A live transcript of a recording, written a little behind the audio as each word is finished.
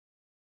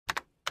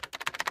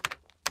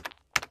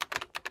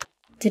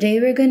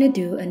Today we're gonna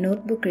do a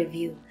notebook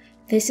review.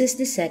 This is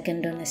the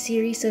second on a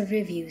series of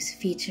reviews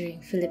featuring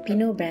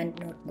Filipino brand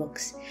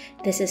notebooks.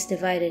 This is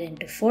divided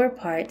into 4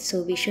 parts,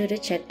 so be sure to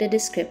check the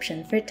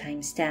description for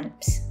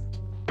timestamps.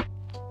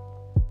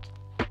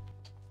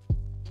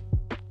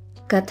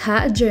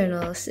 Katha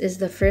Journals is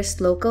the first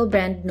local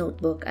brand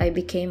notebook I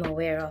became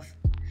aware of.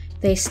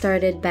 They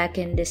started back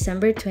in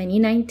December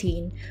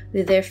 2019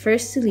 with their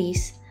first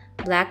release,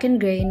 black and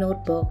gray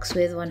notebooks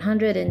with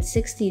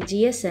 160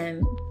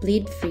 GSM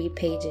bleed-free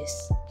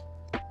pages.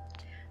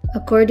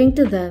 According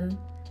to them,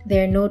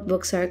 their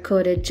notebooks are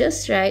coated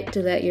just right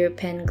to let your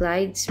pen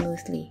glide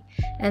smoothly,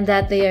 and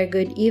that they are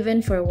good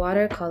even for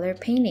watercolor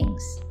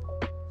paintings.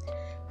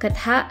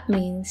 Katha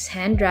means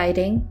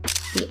handwriting,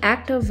 the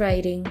act of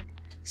writing,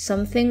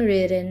 something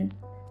written,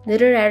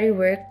 literary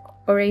work,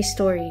 or a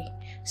story,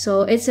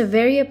 so it's a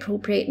very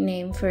appropriate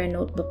name for a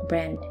notebook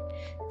brand.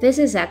 This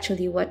is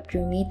actually what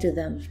drew me to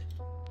them.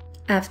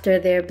 After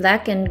their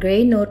black and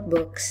gray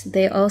notebooks,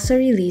 they also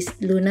released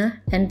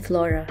Luna and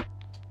Flora.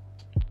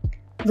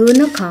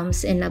 Luna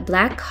comes in a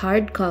black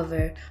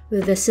hardcover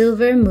with a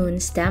silver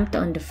moon stamped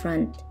on the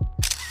front.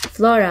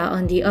 Flora,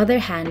 on the other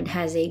hand,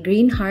 has a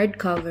green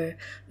hardcover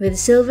with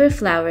silver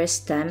flowers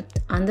stamped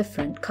on the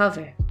front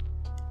cover.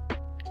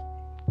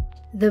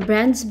 The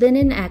brand's been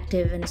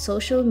inactive in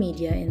social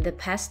media in the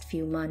past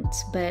few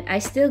months, but I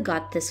still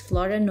got this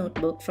Flora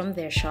notebook from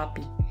their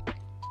Shopee.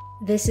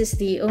 This is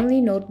the only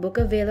notebook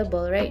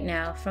available right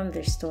now from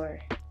their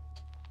store.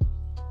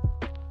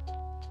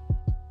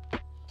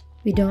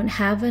 We don't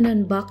have an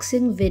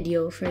unboxing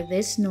video for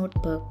this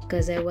notebook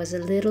because I was a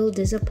little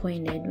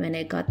disappointed when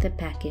I got the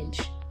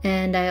package,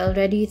 and I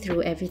already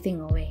threw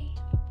everything away.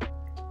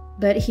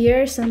 But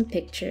here are some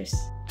pictures.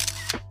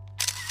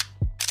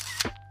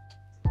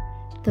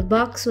 The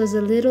box was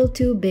a little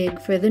too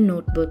big for the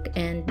notebook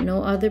and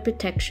no other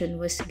protection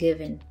was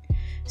given.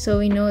 So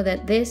we know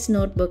that this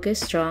notebook is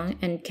strong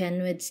and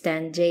can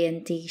withstand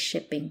J&T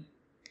shipping.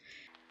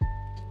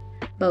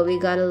 But we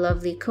got a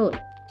lovely quote.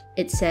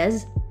 It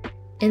says,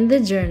 "In the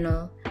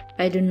journal,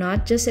 I do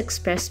not just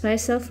express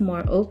myself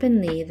more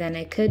openly than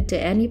I could to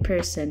any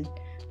person.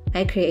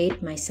 I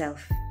create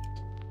myself."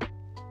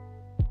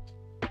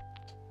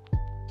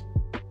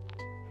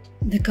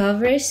 The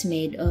cover is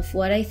made of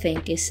what I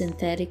think is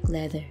synthetic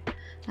leather.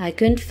 I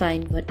couldn't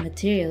find what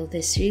material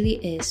this really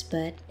is,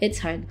 but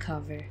it's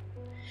hardcover.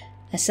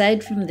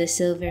 Aside from the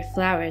silver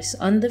flowers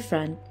on the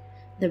front,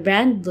 the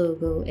brand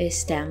logo is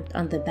stamped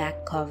on the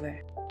back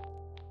cover.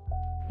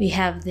 We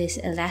have this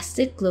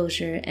elastic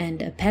closure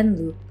and a pen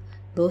loop,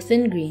 both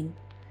in green.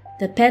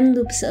 The pen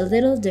loop's a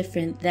little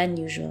different than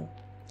usual.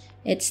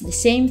 It's the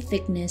same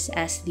thickness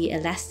as the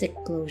elastic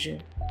closure.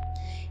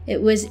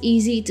 It was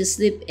easy to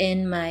slip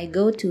in my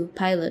go-to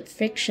Pilot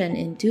Friction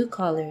in 2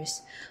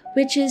 colors,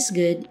 which is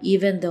good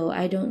even though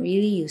I don't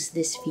really use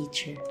this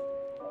feature.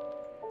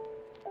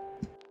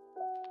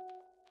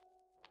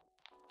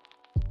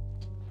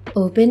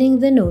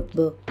 Opening the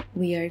notebook,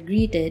 we are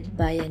greeted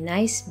by a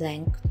nice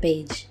blank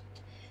page.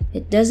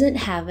 It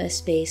doesn't have a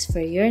space for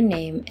your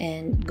name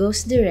and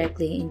goes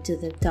directly into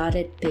the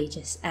dotted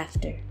pages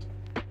after.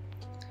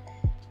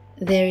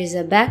 There is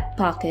a back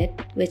pocket,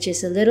 which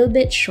is a little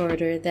bit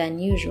shorter than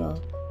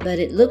usual, but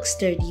it looks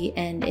sturdy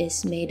and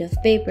is made of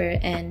paper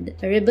and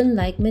a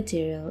ribbon-like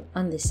material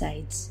on the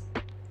sides.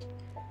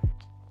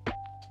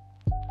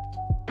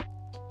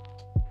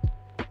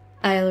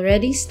 I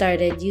already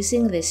started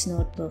using this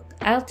notebook.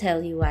 I'll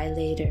tell you why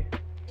later.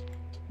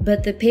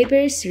 But the paper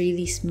is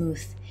really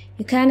smooth.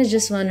 You kinda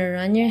just wanna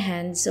run your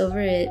hands over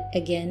it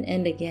again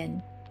and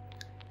again.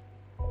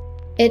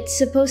 It's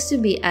supposed to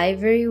be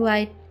ivory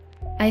white.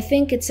 I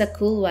think it's a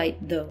cool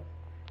white though.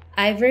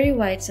 Ivory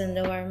white's on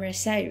the warmer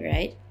side,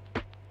 right?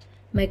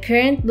 My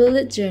current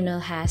bullet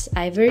journal has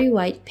ivory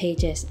white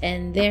pages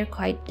and they're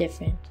quite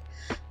different.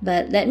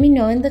 But let me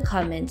know in the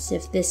comments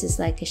if this is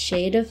like a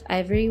shade of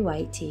ivory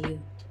white to you.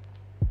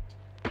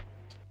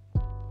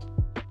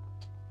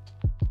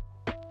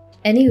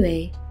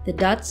 Anyway, the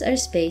dots are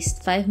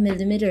spaced 5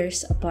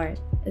 mm apart.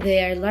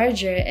 They are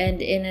larger and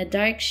in a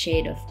dark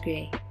shade of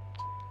gray.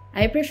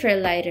 I prefer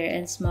lighter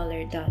and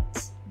smaller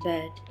dots,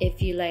 but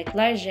if you like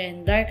larger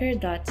and darker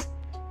dots,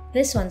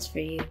 this one's for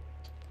you.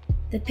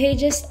 The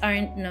pages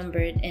aren't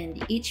numbered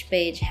and each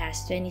page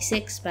has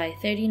 26 by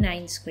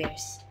 39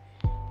 squares.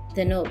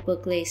 The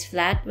notebook lays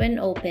flat when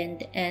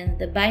opened and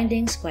the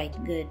binding's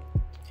quite good,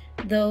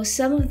 though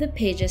some of the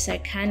pages are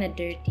kinda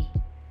dirty.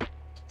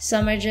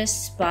 Some are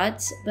just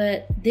spots,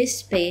 but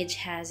this page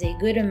has a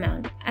good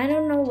amount. I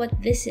don't know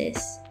what this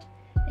is.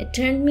 It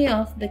turned me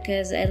off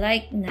because I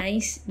like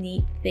nice,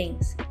 neat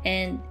things,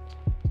 and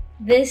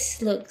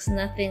this looks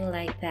nothing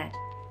like that.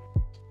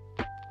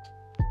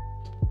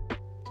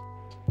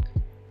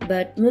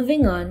 But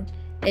moving on,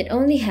 it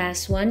only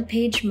has 1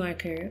 page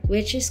marker,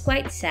 which is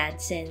quite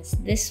sad since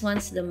this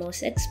one's the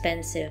most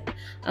expensive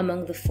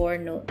among the 4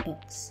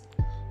 notebooks.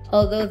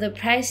 Although the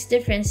price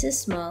difference is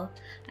small,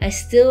 I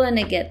still want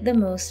to get the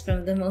most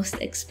from the most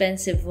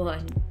expensive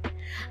one.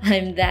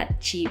 I'm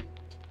that cheap.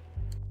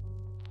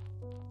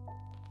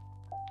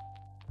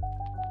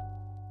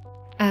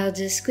 I'll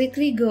just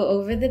quickly go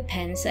over the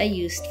pens I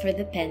used for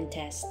the pen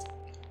test.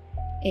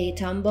 A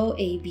Tombow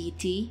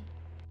ABT,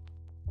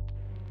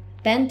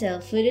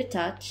 Pentel Fluid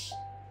Touch,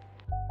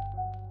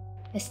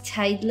 a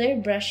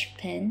Staedtler brush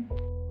pen,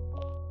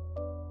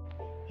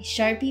 a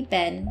Sharpie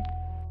pen,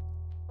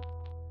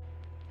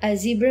 a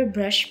Zebra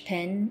brush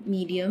pen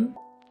medium,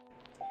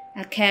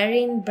 a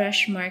Karin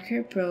brush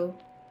marker pro,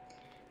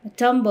 a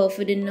Tombow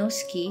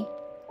Fudinowski,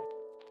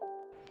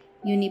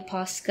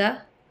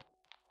 Uniposca,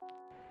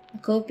 a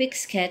Copic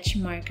sketch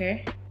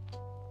marker,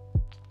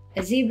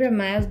 a Zebra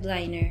mild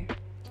liner,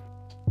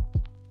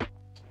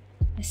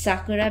 a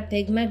Sakura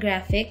Pigma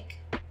graphic,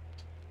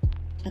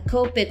 a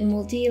Copic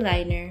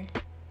multi-liner,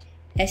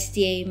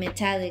 STA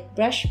metallic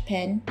brush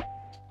pen,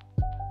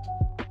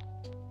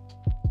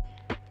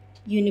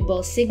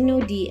 Uniball Signo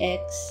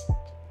DX,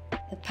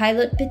 the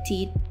Pilot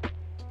Petite,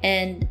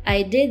 and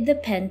I did the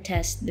pen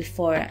test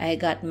before I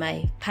got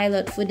my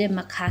Pilot Fude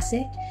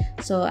Makase,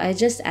 so I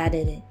just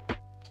added it.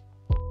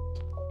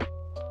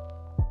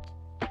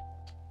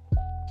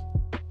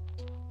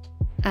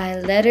 I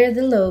letter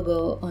the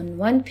logo on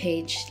one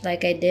page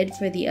like I did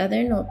for the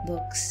other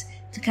notebooks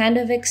to kind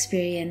of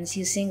experience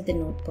using the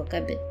notebook a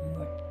bit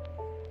more.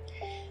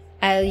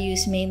 I'll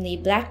use mainly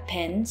black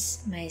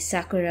pens, my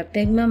Sakura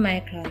Pigma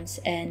Microns,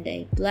 and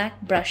a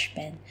black brush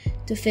pen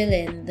to fill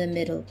in the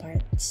middle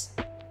parts.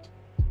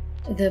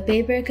 The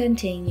paper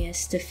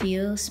continues to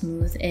feel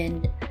smooth,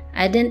 and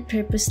I didn't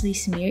purposely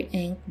smear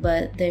ink,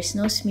 but there's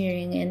no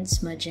smearing and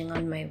smudging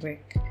on my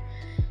work.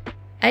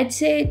 I'd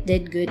say it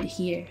did good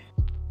here.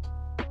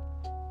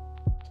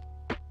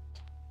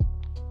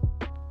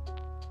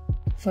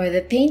 For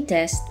the paint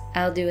test,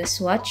 I'll do a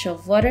swatch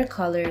of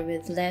watercolor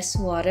with less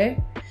water,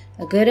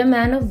 a good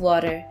amount of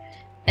water,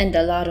 and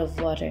a lot of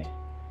water.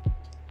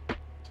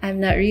 I'm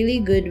not really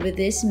good with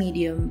this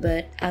medium,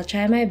 but I'll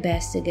try my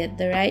best to get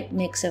the right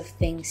mix of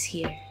things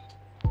here.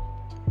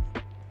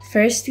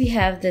 First, we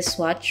have the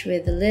swatch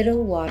with a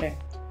little water.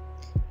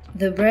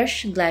 The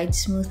brush glides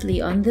smoothly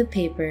on the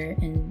paper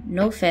and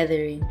no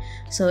feathering,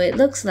 so it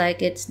looks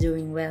like it's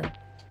doing well.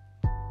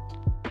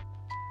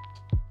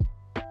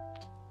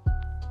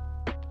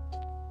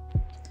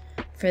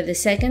 For the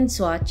second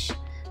swatch,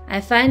 I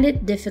find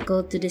it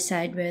difficult to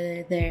decide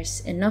whether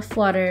there's enough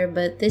water,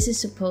 but this is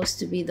supposed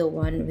to be the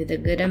one with a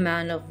good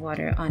amount of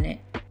water on it.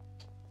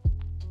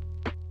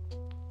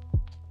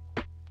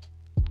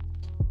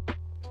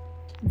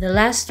 The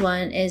last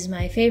one is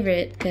my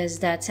favorite because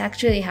that's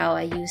actually how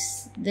I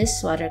use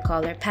this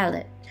watercolor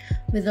palette,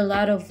 with a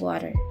lot of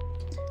water.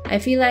 I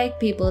feel like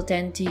people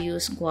tend to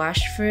use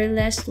gouache for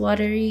less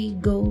watery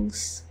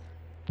goals.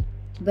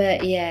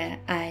 But yeah,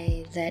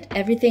 I let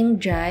everything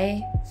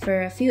dry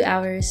for a few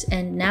hours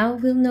and now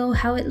we'll know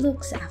how it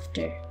looks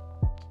after.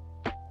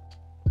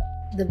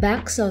 The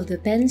backs of the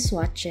pen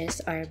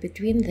swatches are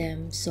between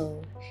them,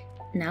 so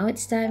now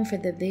it's time for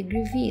the big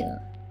reveal.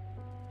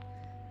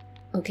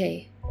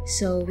 Okay,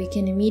 so we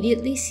can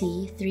immediately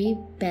see 3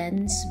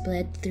 pens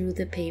bled through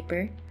the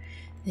paper,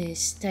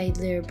 this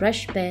Staedtler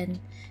brush pen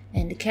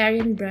and the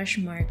Karin brush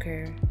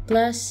marker,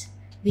 plus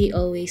the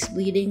always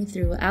bleeding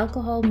through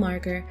alcohol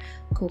marker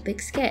Copic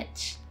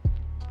sketch.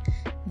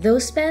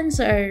 Those pens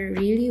are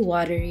really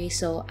watery,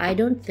 so I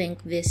don't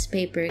think this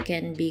paper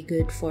can be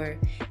good for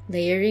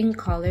layering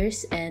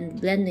colors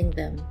and blending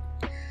them.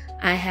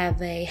 I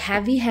have a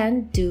heavy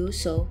hand too,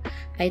 so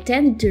I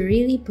tend to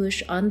really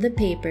push on the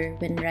paper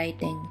when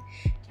writing,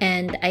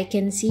 and I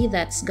can see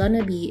that's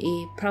gonna be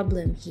a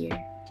problem here.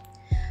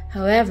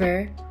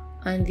 However,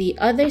 on the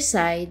other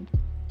side,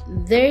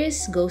 there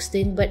is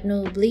ghosting but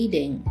no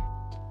bleeding.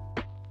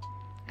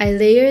 I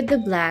layered the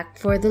black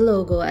for the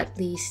logo at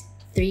least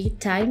 3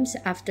 times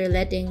after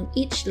letting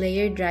each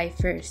layer dry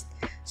first.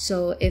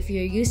 So if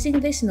you're using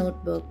this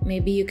notebook,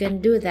 maybe you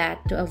can do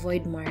that to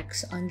avoid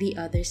marks on the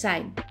other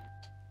side.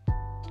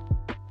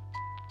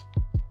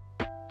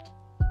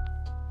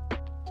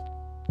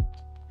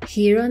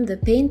 Here on the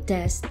paint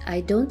test,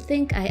 I don't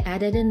think I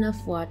added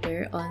enough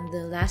water on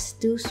the last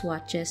 2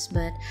 swatches,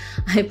 but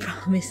I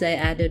promise I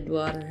added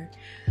water.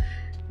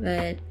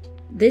 But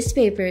this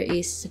paper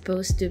is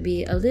supposed to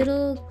be a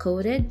little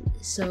coated,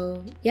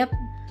 so yep,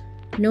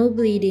 no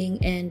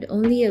bleeding and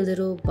only a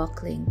little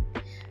buckling.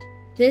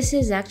 This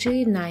is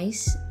actually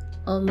nice,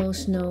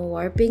 almost no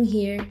warping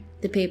here.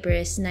 The paper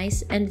is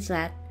nice and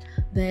flat,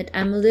 but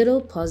I'm a little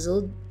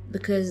puzzled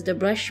because the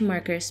brush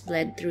markers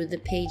bled through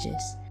the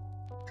pages.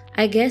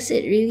 I guess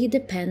it really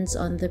depends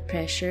on the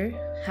pressure,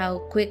 how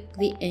quick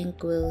the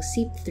ink will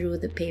seep through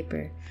the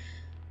paper.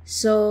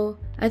 So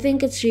I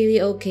think it's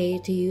really okay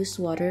to use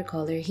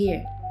watercolor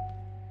here.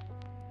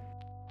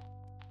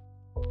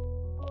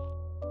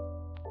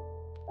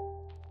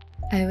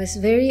 I was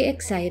very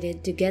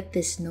excited to get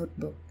this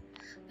notebook.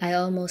 I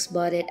almost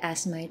bought it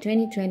as my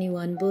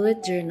 2021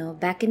 bullet journal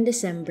back in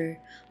December,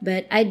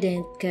 but I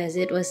didn't because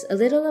it was a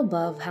little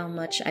above how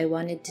much I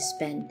wanted to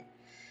spend.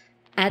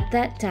 At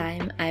that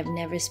time, I've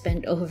never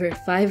spent over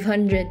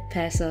 500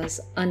 pesos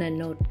on a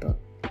notebook.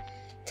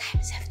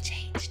 Times have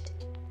changed.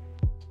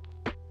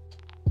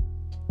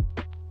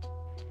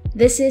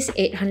 This is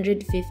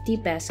 850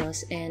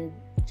 pesos and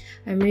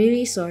I'm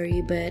really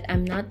sorry, but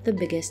I'm not the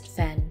biggest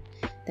fan.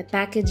 The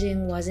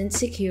packaging wasn't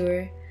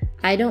secure.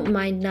 I don't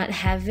mind not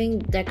having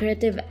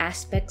decorative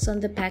aspects on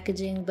the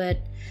packaging, but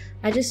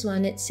I just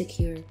want it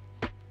secure.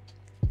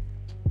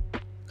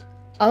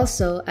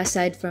 Also,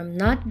 aside from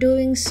not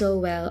doing so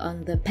well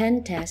on the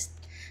pen test,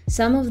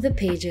 some of the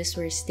pages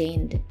were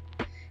stained.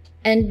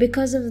 And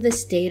because of the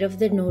state of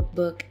the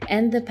notebook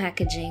and the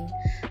packaging,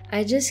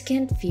 I just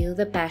can't feel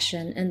the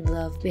passion and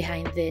love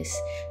behind this,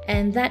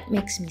 and that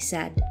makes me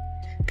sad.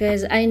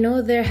 Because I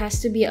know there has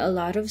to be a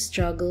lot of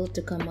struggle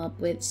to come up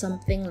with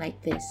something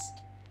like this.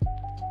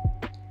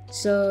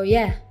 So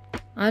yeah,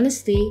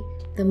 honestly,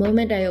 the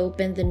moment I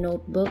opened the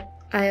notebook,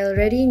 I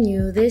already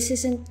knew this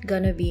isn't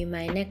gonna be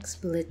my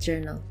next bullet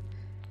journal.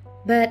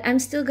 But I'm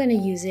still gonna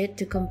use it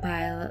to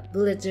compile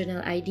bullet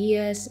journal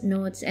ideas,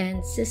 notes,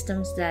 and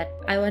systems that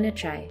I wanna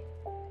try.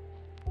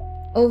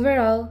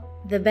 Overall,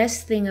 the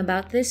best thing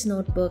about this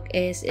notebook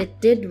is it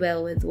did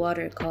well with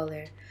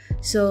watercolor.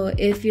 So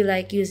if you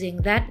like using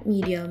that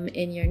medium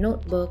in your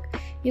notebook,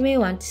 you may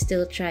want to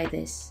still try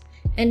this.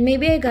 And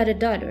maybe I got a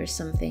dot or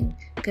something,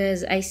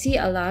 because I see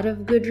a lot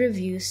of good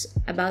reviews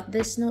about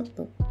this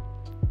notebook.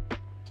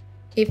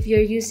 If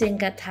you're using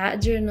Katha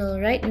Journal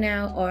right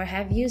now or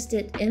have used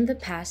it in the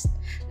past,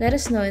 let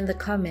us know in the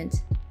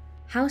comments.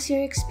 How's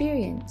your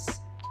experience?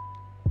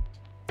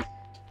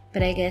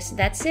 But I guess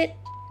that's it.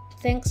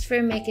 Thanks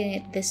for making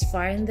it this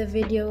far in the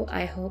video.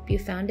 I hope you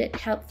found it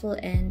helpful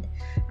and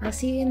I'll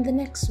see you in the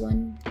next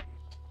one.